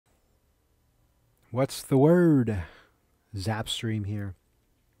What's the word? ZAPSTREAM here.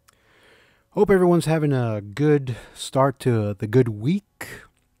 Hope everyone's having a good start to the good week.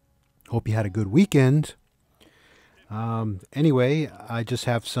 Hope you had a good weekend. Anyway, I just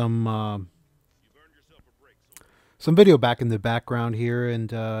have some video back in the background here,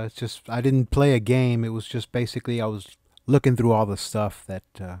 and it's just I didn't play a game. It was just basically I was looking through all the stuff that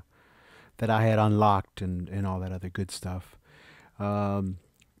I had unlocked and all that other good stuff.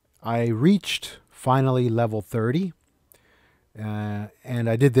 I reached finally level 30. And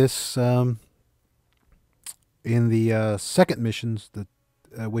I did this in the second missions,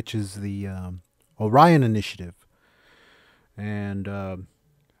 which is the Orion Initiative, and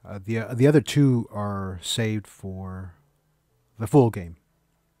the other two are saved for the full game.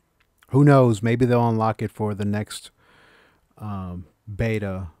 Who knows? Maybe they'll unlock it for the next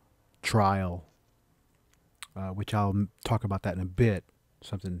beta trial, which I'll talk about that in a bit.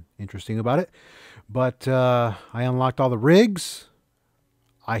 Something interesting about it. But I unlocked all the rigs.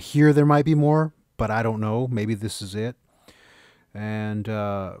 I hear there might be more, but I don't know. Maybe this is it. And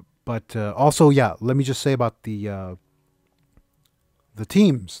but also, yeah, let me just say about the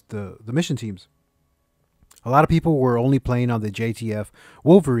teams, the mission teams. A lot of people were only playing on the JTF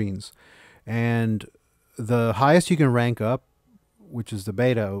Wolverines, and the highest you can rank up, which is the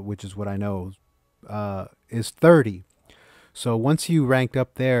beta, which is what I know, is 30. So once you ranked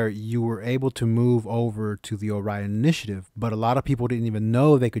up there, you were able to move over to the Orion Initiative, but a lot of people didn't even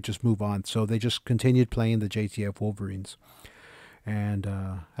know they could just move on, so they just continued playing the JTF Wolverines. And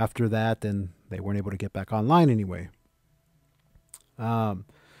after that, then they weren't able to get back online anyway.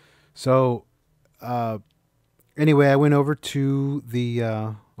 So anyway, I went over to the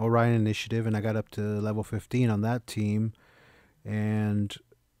Orion Initiative, and I got up to level 15 on that team, and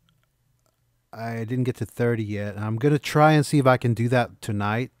I didn't get to 30 yet. I'm going to try and see if I can do that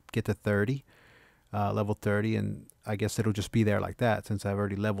tonight, get to 30, level 30, and I guess it'll just be there like that since I've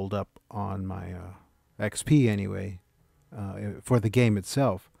already leveled up on my XP anyway for the game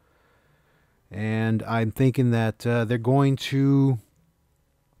itself. And I'm thinking that they're going to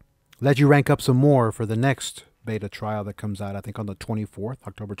let you rank up some more for the next beta trial that comes out, I think on the 24th,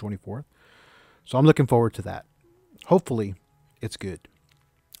 October 24th. So I'm looking forward to that. Hopefully it's good.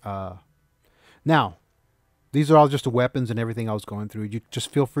 Now, these are all just the weapons and everything I was going through. You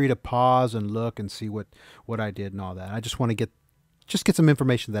just feel free to pause and look and see what I did and all that. I just want to get some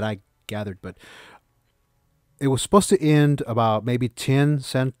information that I gathered. But it was supposed to end about maybe 10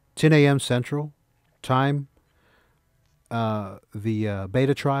 a.m. Central time, the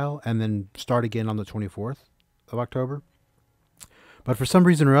beta trial, and then start again on the 24th of October. But for some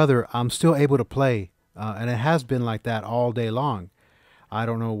reason or other, I'm still able to play, and it has been like that all day long. I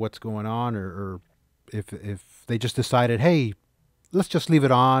don't know what's going on, or if they just decided, hey, let's just leave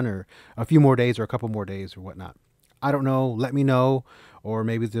it on, or a few more days, or a couple more days, or whatnot. I don't know. Let me know, or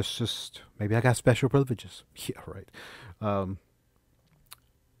maybe maybe I got special privileges. Yeah, right.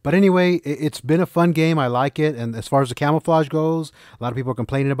 But anyway, it's been a fun game. I like it, and as far as the camouflage goes, a lot of people are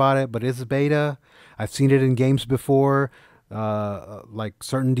complaining about it, but it's a beta. I've seen it in games before. Like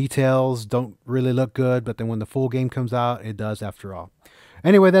certain details don't really look good, but then when the full game comes out, it does after all.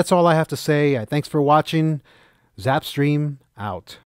 Anyway, that's all I have to say. Thanks for watching. ZAPSTREAM out.